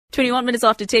21 minutes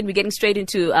after 10, we're getting straight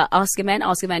into Ask a Man.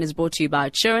 Ask a Man is brought to you by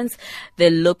Insurance. They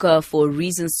look for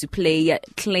reasons to play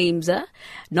claims,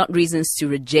 not reasons to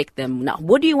reject them. Now,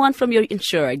 what do you want from your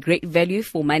insurer? Great value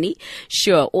for money?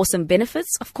 Sure. Awesome benefits?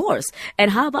 Of course.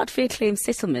 And how about fair claim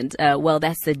settlement? Well,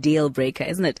 that's the deal breaker,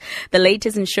 isn't it? The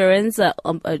latest insurance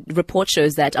report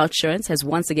shows that Outsurance has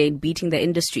once again beating the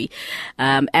industry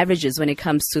averages when it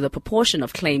comes to the proportion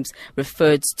of claims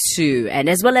referred to, and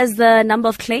as well as the number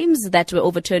of claims that were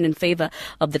overturned in favor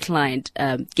of the client.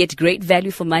 Get great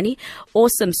value for money,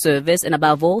 awesome service, and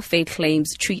above all, fair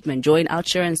claims treatment. Join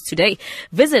Outsurance today.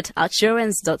 Visit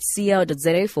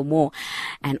outsurance.co.za for more.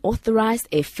 An authorized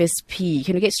FSP.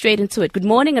 Can we get straight into it? Good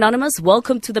morning, Anonymous.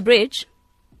 Welcome to the bridge.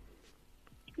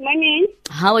 Morning.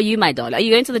 How are you, my darling? Are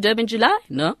you going to the Durban July?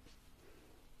 No?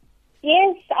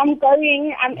 Yes, I'm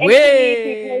going. I'm actually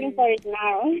preparing for it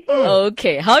now.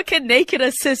 Okay. How can Naked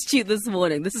assist you this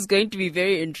morning? This is going to be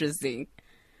very interesting.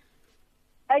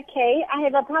 Okay, I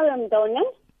have a problem, Donna.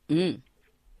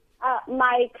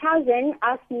 My cousin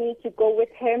asked me to go with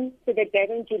him to the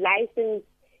Durban July since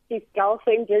his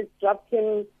girlfriend just dropped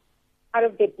him out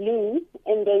of the blue,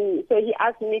 and then so he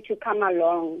asked me to come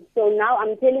along. So now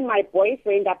I'm telling my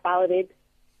boyfriend about it,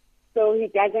 so he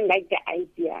doesn't like the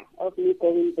idea of me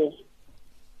going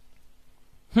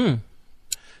there.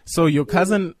 So your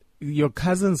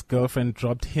cousin's girlfriend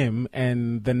dropped him,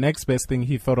 and the next best thing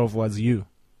he thought of was you.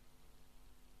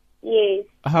 Yes.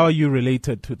 How are you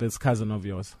related to this cousin of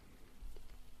yours?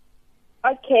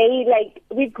 Okay, like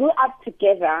we grew up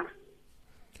together,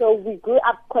 so we grew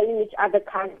up calling each other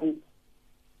cousins.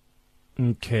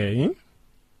 Okay.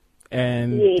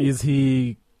 And Yes. is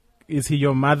he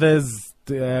your mother's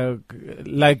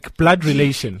like blood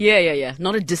relation? Yeah.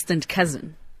 Not a distant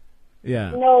cousin.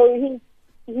 Yeah. No,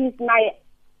 he's my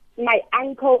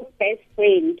uncle's best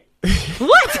friend.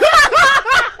 What?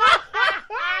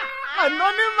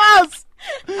 Anonymous!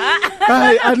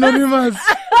 Hi, Anonymous.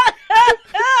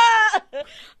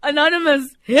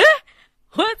 Anonymous. Yeah?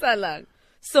 What's that?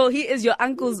 So he is your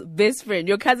uncle's best friend.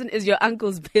 Your cousin is your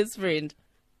uncle's best friend.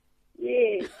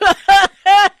 Yes.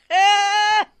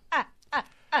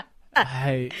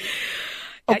 Hi.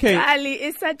 Okay. Ali,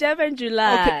 it's a Durban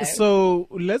July. Okay, so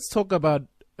let's talk about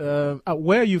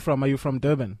where are you from? Are you from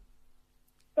Durban?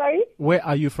 Sorry? Where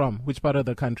are you from? Which part of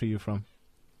the country are you from?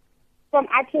 From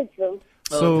Attersville.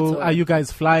 So are you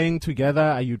guys flying together?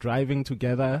 Are you driving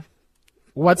together?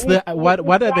 What are the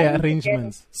flying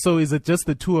arrangements? So is it just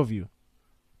the two of you?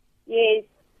 Yes.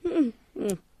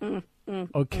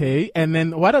 Okay, and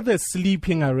then what are the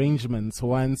sleeping arrangements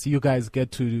once you guys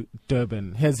get to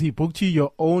Durban? Has he booked you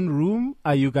your own room?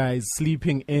 Are you guys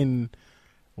sleeping in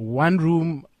one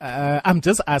room? I'm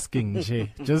just asking,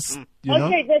 Jay. Just, you know.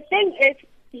 Okay, the thing is,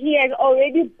 he has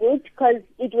already booked because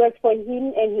it was for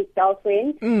him and his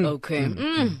girlfriend. Okay.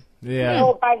 Yeah.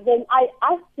 So, but then I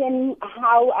asked him,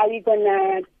 how are we going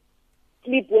to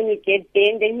sleep when we get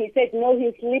there? And then he said, no,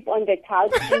 he'll sleep on the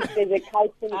couch. There's a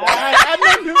couch in there.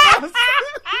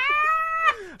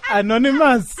 Anonymous.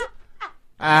 Anonymous.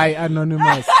 Aye,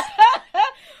 Anonymous.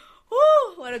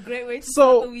 Ooh, what a great way to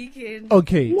start the weekend.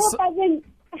 Okay. No, but then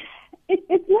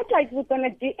it's not like we're going to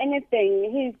do anything.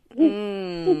 He's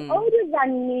older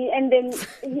than me, and then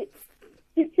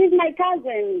he's my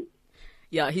cousin.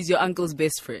 Yeah, he's your uncle's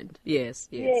best friend. Yes.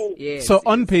 So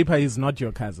on paper, he's not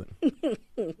your cousin.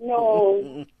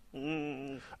 No.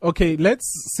 Okay, let's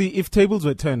see if tables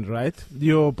were turned, right?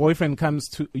 Your boyfriend comes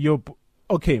to your...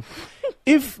 Okay,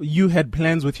 if you had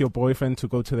plans with your boyfriend to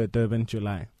go to the Durban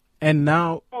July, and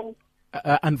now,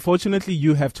 unfortunately,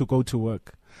 you have to go to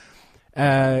work.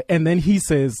 And then he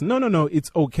says, no, it's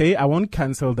okay. I won't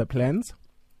cancel the plans.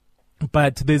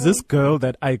 But there's this girl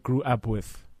that I grew up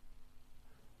with.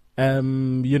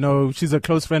 She's a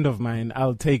close friend of mine.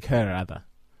 I'll take her rather.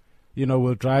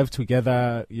 We'll drive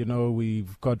together.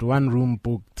 We've got one room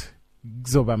booked.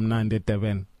 Zobamnande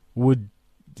Durban. Would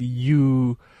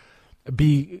you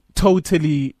be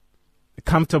totally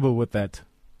comfortable with that?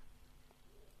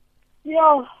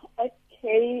 Yeah,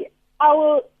 okay. I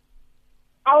will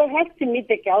have to meet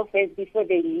the girl first before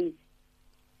they leave.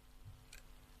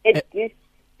 At least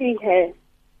see her.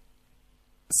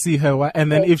 See her what?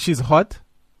 And then if she's hot?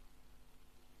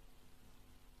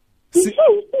 You've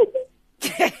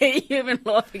been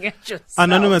laughing at yourself.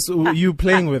 Anonymous, you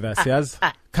playing with us, yes?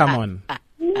 Come on.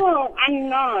 No, I'm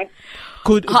not.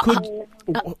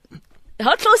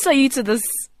 How close are you to this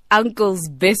uncle's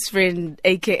best friend,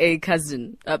 aka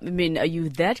cousin? I mean, are you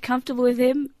that comfortable with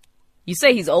him? You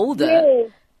say he's older.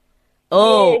 Yes.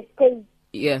 Oh, yes, because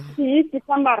yeah. he used to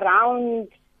come around,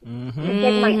 like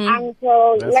my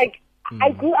uncle. Like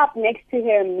I grew up next to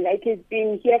him. Like, he's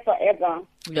been here forever.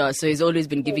 Yeah, so he's always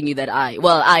been giving you that eye.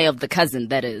 Well, eye of the cousin,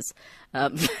 that is.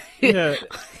 Yeah.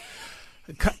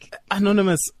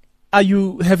 Anonymous,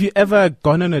 have you ever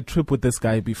gone on a trip with this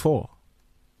guy before?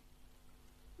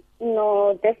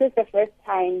 No, this is the first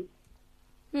time.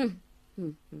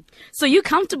 So you're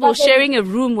comfortable sharing a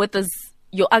room with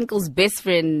your uncle's best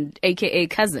friend, aka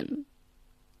cousin?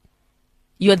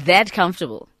 You're that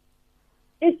comfortable?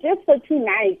 It's just for 2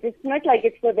 nights. It's not like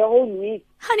it's for the whole week.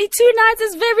 Honey, 2 nights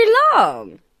is very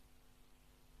long.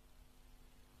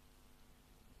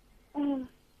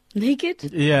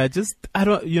 Naked? Yeah, just, I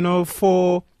don't,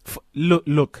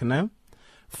 look, now,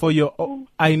 for your,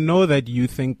 I know that you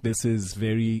think this is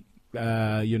very,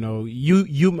 you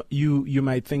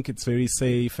might think it's very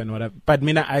safe and whatever, but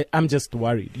Mina, I'm just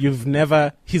worried. He's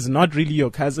not really your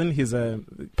cousin. He's a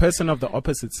person of the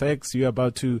opposite sex. You're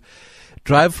about to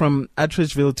drive from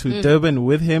Atteridgeville to Durban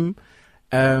with him.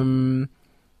 I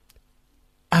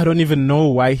don't even know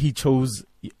why he chose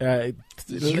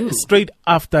straight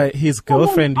after his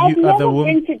girlfriend. I've you are the never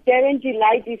woman. been to Durban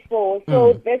July before,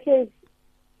 so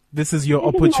This is your this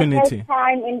opportunity. is my first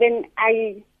time, and then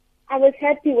I was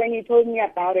happy when you told me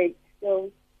about it.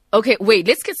 So Okay, wait,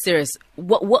 let's get serious.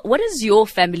 What does your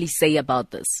family say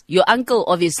about this? Your uncle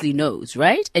obviously knows,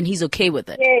 right? And he's okay with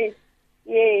it.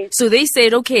 yes. So they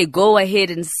said, okay, go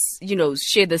ahead and,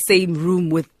 share the same room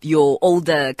with your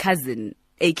older cousin,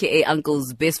 aka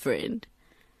uncle's best friend.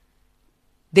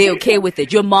 They're okay with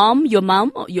it.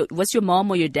 What's your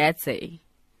mom or your dad say?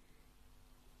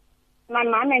 My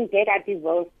mom and dad are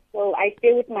divorced, so I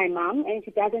stay with my mom, and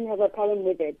she doesn't have a problem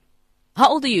with it. How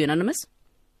old are you, Anonymous?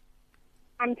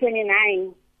 I'm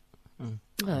 29.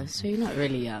 Oh, so you're not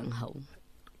really young. How?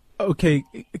 Okay,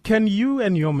 can you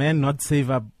and your man not save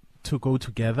up to go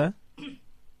together?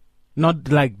 Not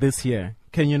like this year.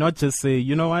 Can you not just say,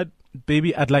 you know what,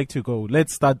 baby, I'd like to go.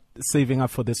 Let's start saving up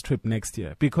for this trip next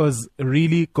year. Because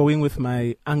really going with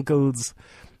my uncle's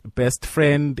best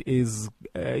friend is,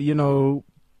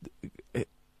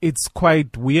 it's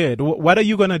quite weird. What are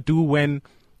you going to do when,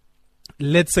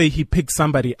 let's say he picks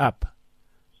somebody up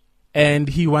and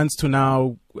he wants to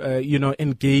now,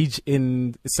 engage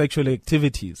in sexual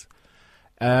activities?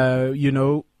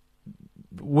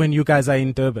 When you guys are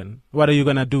in Durban, what are you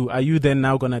going to do? Are you then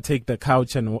now going to take the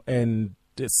couch and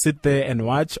sit there and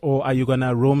watch, or are you going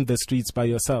to roam the streets by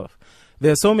yourself?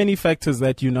 There are so many factors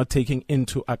that you're not taking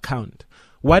into account.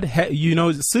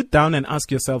 Sit down and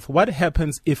ask yourself, what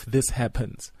happens if this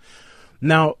happens?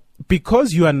 Now,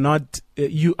 because you are not,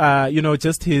 you are,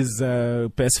 just his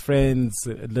best friend's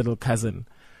little cousin.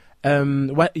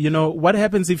 What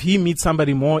happens if he meets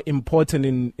somebody more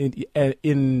important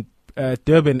in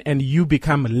Durban and you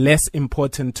become less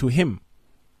important to him?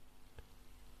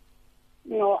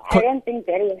 No, I don't think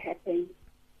that will happen.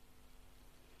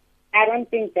 I don't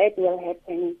think that will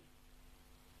happen.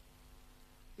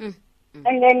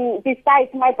 And then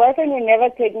besides, my boyfriend will never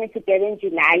take me to Durban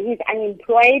July. He's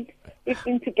unemployed. We've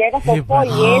been together for 4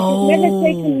 years. He's never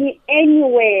taken me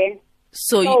anywhere.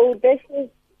 So this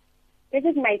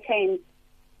is my chance.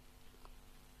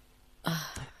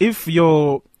 If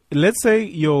let's say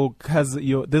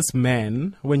this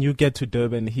man, when you get to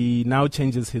Durban, he now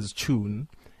changes his tune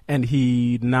and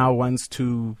he now wants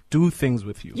to do things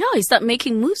with you. Yeah, he start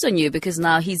making moves on you because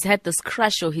now he's had this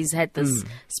crush or he's had this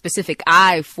specific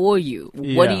eye for you.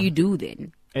 Yeah. What do you do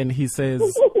then? And he says,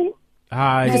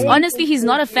 because honestly, he's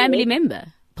not a family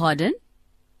member. Pardon?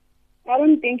 I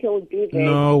don't think he'll do that.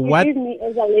 No, he sees me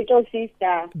as a little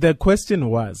sister. The question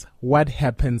was, what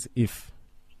happens if?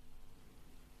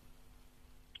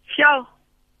 Sure.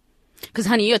 Because,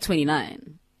 honey, you're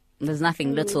 29. There's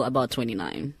nothing little about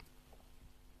 29.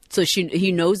 So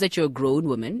he knows that you're a grown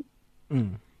woman.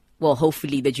 Well,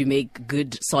 hopefully that you make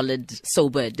good, solid,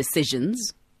 sober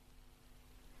decisions.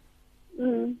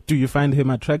 Do you find him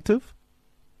attractive?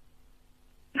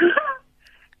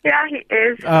 Yeah, he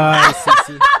is.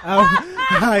 Sissy.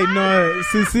 I know,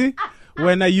 Sissy.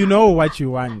 When you know what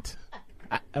you want,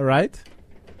 right?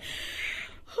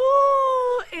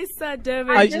 It's a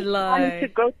Durban July. I want to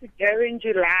go to Durban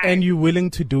July. And you're willing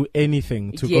to do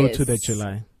anything to go to the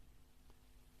July?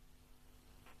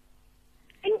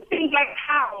 Anything like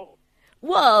how?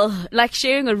 Well, like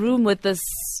sharing a room with this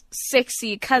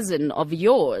sexy cousin of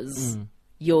yours,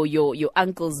 your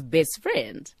uncle's best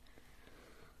friend.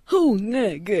 Oh,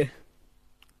 nigga.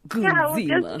 Yeah, I would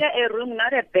just get a room,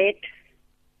 not a bed.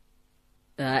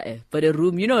 But a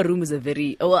room, a room is a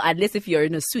very, unless if you're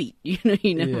in a suite, you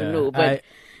never know. But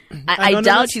I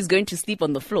doubt he's going to sleep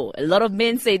on the floor. A lot of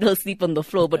men say they'll sleep on the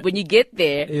floor, but when you get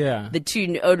there, the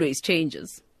tune always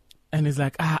changes. And he's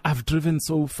like, I've driven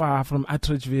so far from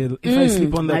Atteridgeville. If I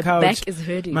sleep on the couch, my back is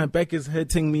hurting. My back is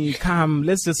hurting me. Come,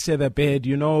 let's just share the bed.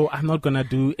 I'm not going to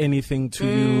do anything to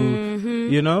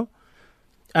you,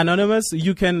 Anonymous,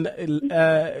 you can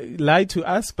lie to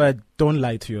us, but don't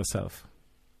lie to yourself.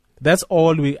 That's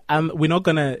all we're not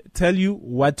going to tell you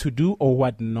what to do or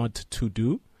what not to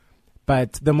do.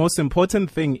 But the most important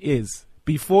thing is,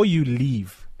 before you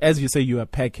leave, as you say you are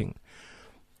packing,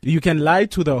 you can lie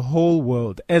to the whole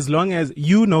world as long as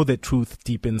you know the truth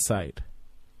deep inside.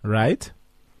 Right?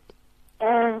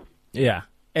 Yeah.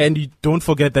 And you don't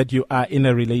forget that you are in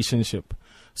a relationship.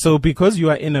 So because you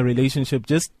are in a relationship,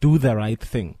 just do the right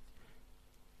thing.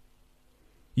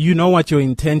 You know what your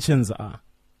intentions are.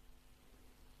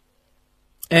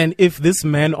 And if this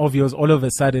man of yours, all of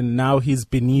a sudden, now he's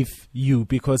beneath you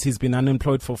because he's been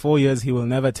unemployed for 4 years, he will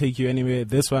never take you anywhere.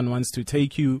 This one wants to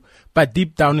take you. But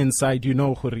deep down inside,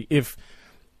 Hori, if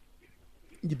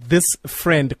this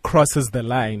friend crosses the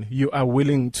line, you are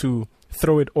willing to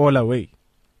throw it all away.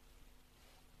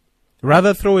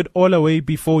 Rather throw it all away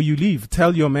before you leave.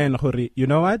 Tell your man, Hori, you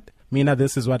know what? Mina,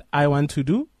 this is what I want to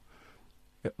do.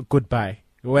 Goodbye.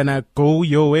 When I go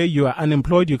your way, you are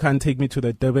unemployed. You can't take me to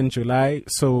the Durban July.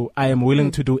 So I am willing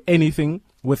to do anything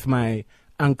with my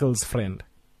uncle's friend.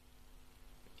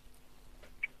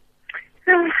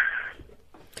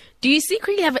 Do you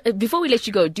secretly have, before we let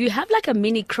you go, do you have like a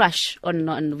mini crush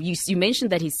on you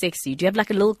mentioned that he's sexy. Do you have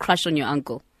like a little crush on your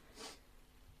uncle?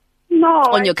 No.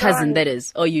 On your cousin, that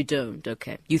is. Oh, you don't.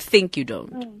 Okay. You think you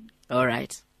don't. All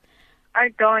right. I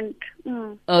don't.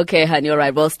 Okay, honey. All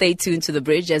right. Well, stay tuned to the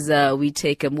bridge as we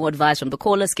take more advice from the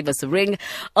callers. Give us a ring.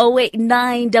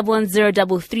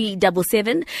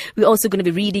 089-110-3377. We're also going to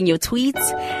be reading your tweets.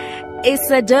 It's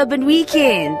a Durban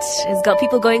weekend. It's got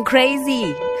people going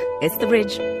crazy. It's the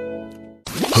bridge.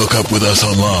 Hook up with us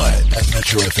online at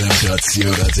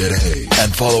metrofm.co.za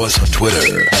and follow us on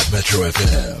Twitter at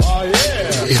metrofm. Oh,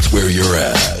 yeah. It's where you're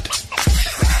at.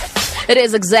 It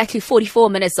is exactly 44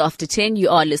 minutes after 10. You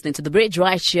are listening to The Bridge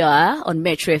right here on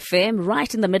Metro FM,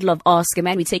 right in the middle of Ask a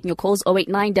Man. We're taking your calls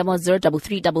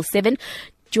 089-110-3377. Do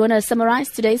you want to summarize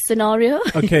today's scenario?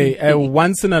 Okay, a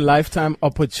once-in-a-lifetime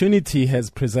opportunity has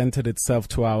presented itself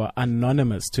to our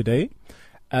Anonymous today.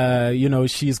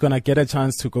 She's going to get a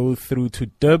chance to go through to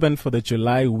Durban for the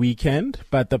July weekend,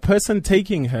 but the person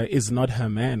taking her is not her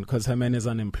man because her man is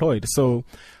unemployed. So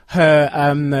her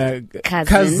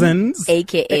cousins,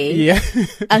 aka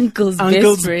uncle's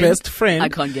best friend, I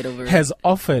can't get over it, has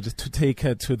offered to take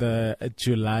her to the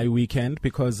July weekend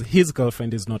because his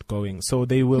girlfriend is not going. So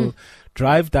they will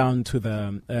drive down to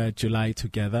the July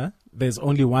together. There's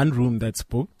only one room that's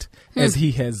booked, as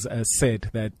he has said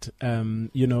that,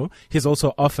 he's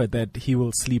also offered that he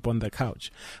will sleep on the couch.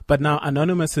 But now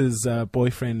Anonymous's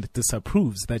boyfriend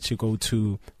disapproves that she go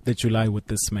to the July with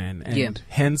this man. And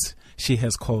hence she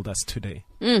has called us today.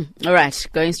 All right.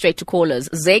 Going straight to callers.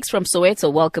 Zakes from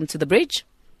Soweto, welcome to the bridge.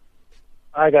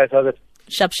 Hi guys, how's it?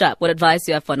 Sharp. What advice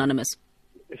do you have for Anonymous?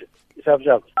 Sharp.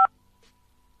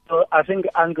 So I think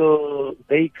Uncle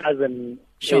Bay cousin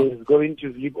is going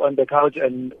to sleep on the couch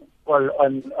and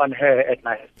on her at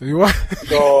night.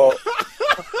 So,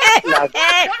 like,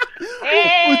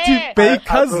 Bay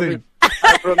cousin.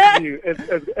 I promise you,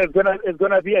 it's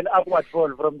gonna be an upward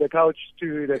fall from the couch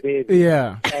to the bed.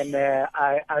 Yeah. And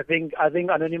I think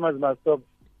Anonymous must stop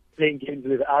playing games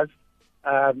with us.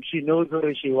 She knows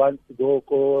where she wants to go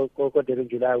Durban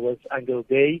July with Uncle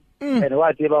Bay, and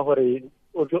whatever for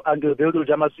Uncle Bay will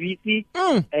jam a sweetie,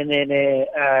 and then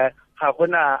but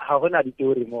I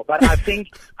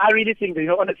really think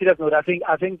on a serious note, I think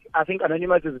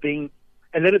Anonymous is being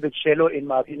a little bit shallow in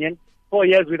my opinion. 4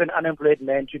 years with an unemployed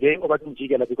man today over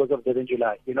because of Durban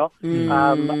July, in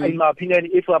my opinion,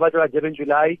 if we about Durban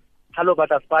July, hello but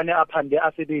Spania up and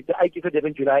I said I give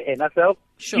Durban July and myself,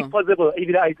 if possible,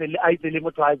 even I tell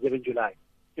Durban July.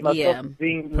 You must stop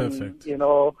being perfect.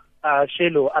 Shallow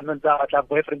and then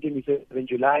boyfriend in Durban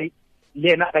July.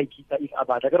 Yeah.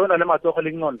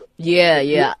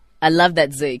 I love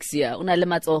that, Zakes. Yeah.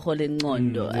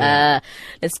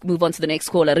 Let's move on to the next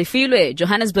caller. Refilwe,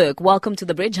 Johannesburg. Welcome to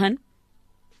the bridge, hun.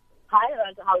 Hi,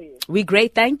 Ranta. How are you? We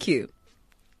great, thank you.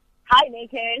 Hi,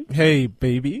 Nathan. Hey,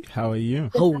 baby. How are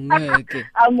you? Oh, okay.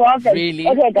 I'm welcome. Really?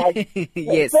 Okay, guys.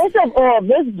 Yes. First of all,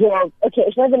 this girl,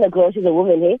 she's not even a girl, she's a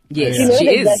woman, hey? Yes, she knows she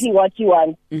exactly is. what she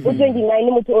wants.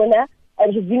 29,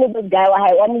 and she's been with this guy who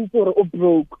I want to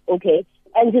broke, okay?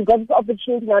 And she's got this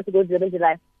opportunity now to go to Durban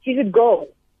July. She should go.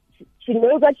 She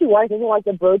knows what she wants. She doesn't want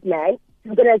a broke man.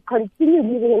 She's going to continue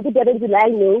living into Durban July,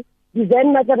 no?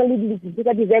 December, January,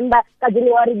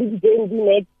 January,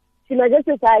 next. She must just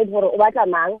decide for what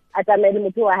amount at a man.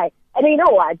 And you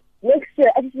know what? next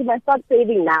year, actually, I start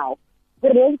saving now.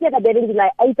 But next year, Durban July,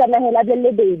 I tell my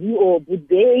husband, baby, or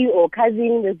birthday, or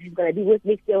cousin that she's gonna be with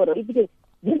next year, or anything.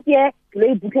 This year,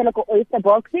 we book like an oyster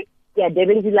boxing. Yeah,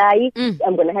 Durban July.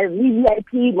 I'm gonna have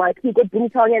VIP, my people,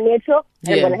 Boomtown and Metro,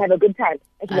 and I'm gonna have a good time.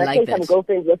 I like take that. some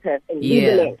girlfriends with her and leave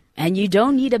the man. And you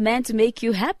don't need a man to make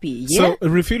you happy. Yeah. So,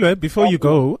 Refilwe, before you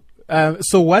go,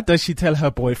 so what does she tell her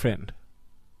boyfriend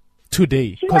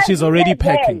today? Because she's already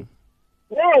packing.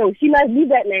 No, she must leave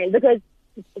that man because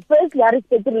firstly, I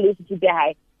respect the relationship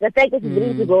guy. The fact that he's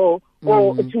willing to go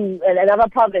or to another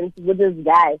province with this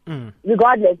guy,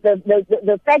 regardless,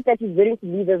 the fact that he's willing to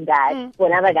leave this guy for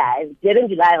another guy, Durban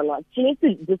July or not, she needs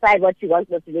to decide what she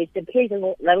wants in this relationship. She doesn't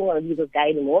want to leave this guy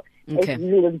anymore. Okay. And she's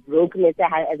using this brokenness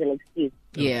as an excuse.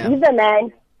 Yeah. Leave the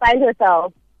man, find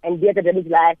herself, and be at the Durban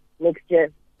July next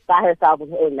year by herself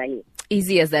with her own money.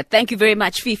 Easy as that. Thank you very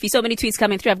much, Fifi. So many tweets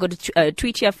coming through. I've got a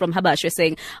tweet here from Habash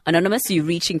saying, Anonymous, you're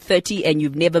reaching 30 and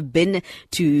you've never been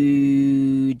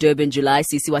to Durban July.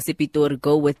 Sisi Wasipitor,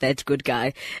 go with that good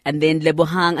guy. And then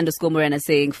Lebohang _ Morena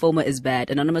saying, FOMO is bad.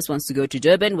 Anonymous wants to go to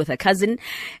Durban with her cousin,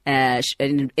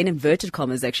 in inverted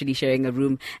commas, actually sharing a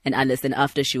room and Alice. And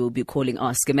after she will be calling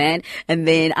Ask a Man. And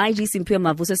then IG Simpio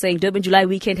Mavuso saying, Durban July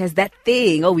weekend has that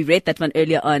thing. Oh, we read that one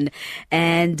earlier on.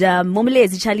 And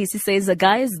Momelezi Chalisi says,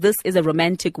 guys, this is a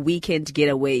romantic weekend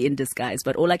getaway in disguise.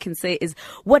 But all I can say is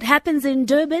what happens in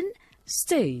Durban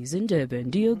stays in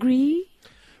Durban. Do you agree?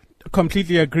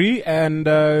 Completely agree. And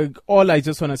all I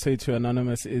just want to say to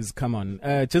Anonymous is, come on,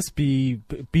 just be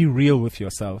real with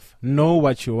yourself. Know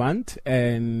what you want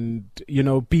and,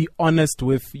 be honest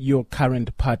with your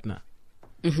current partner.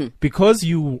 Because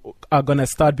you are going to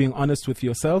start being honest with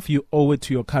yourself, you owe it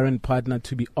to your current partner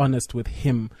to be honest with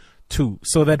him too,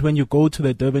 so that when you go to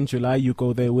the Durban July, you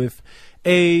go there with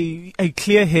a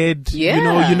clear head.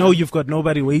 Yeah. You've got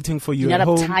nobody waiting for you You're at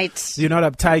not home. uptight. You're not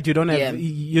uptight. You don't have,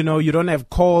 you don't have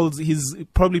calls. He's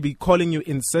probably be calling you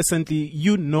incessantly.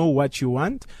 You know what you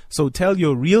want. So tell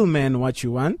your real man what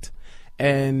you want.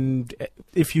 And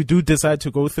if you do decide to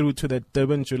go through to the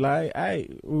Durban July,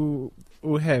 we'll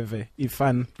have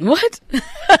fun. What?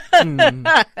 Okay.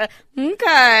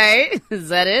 Is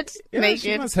that it? Yeah,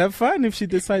 she must have fun if she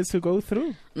decides to go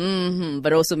through.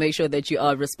 But also make sure that you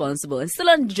are responsible. And still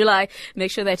on July,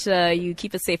 make sure that you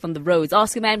keep it safe on the roads.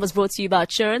 Ask a Man was brought to you by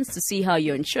Outsurance. To see how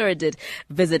your insurer did,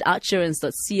 visit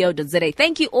outsurance.co.za.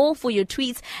 Thank you all for your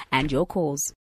tweets and your calls.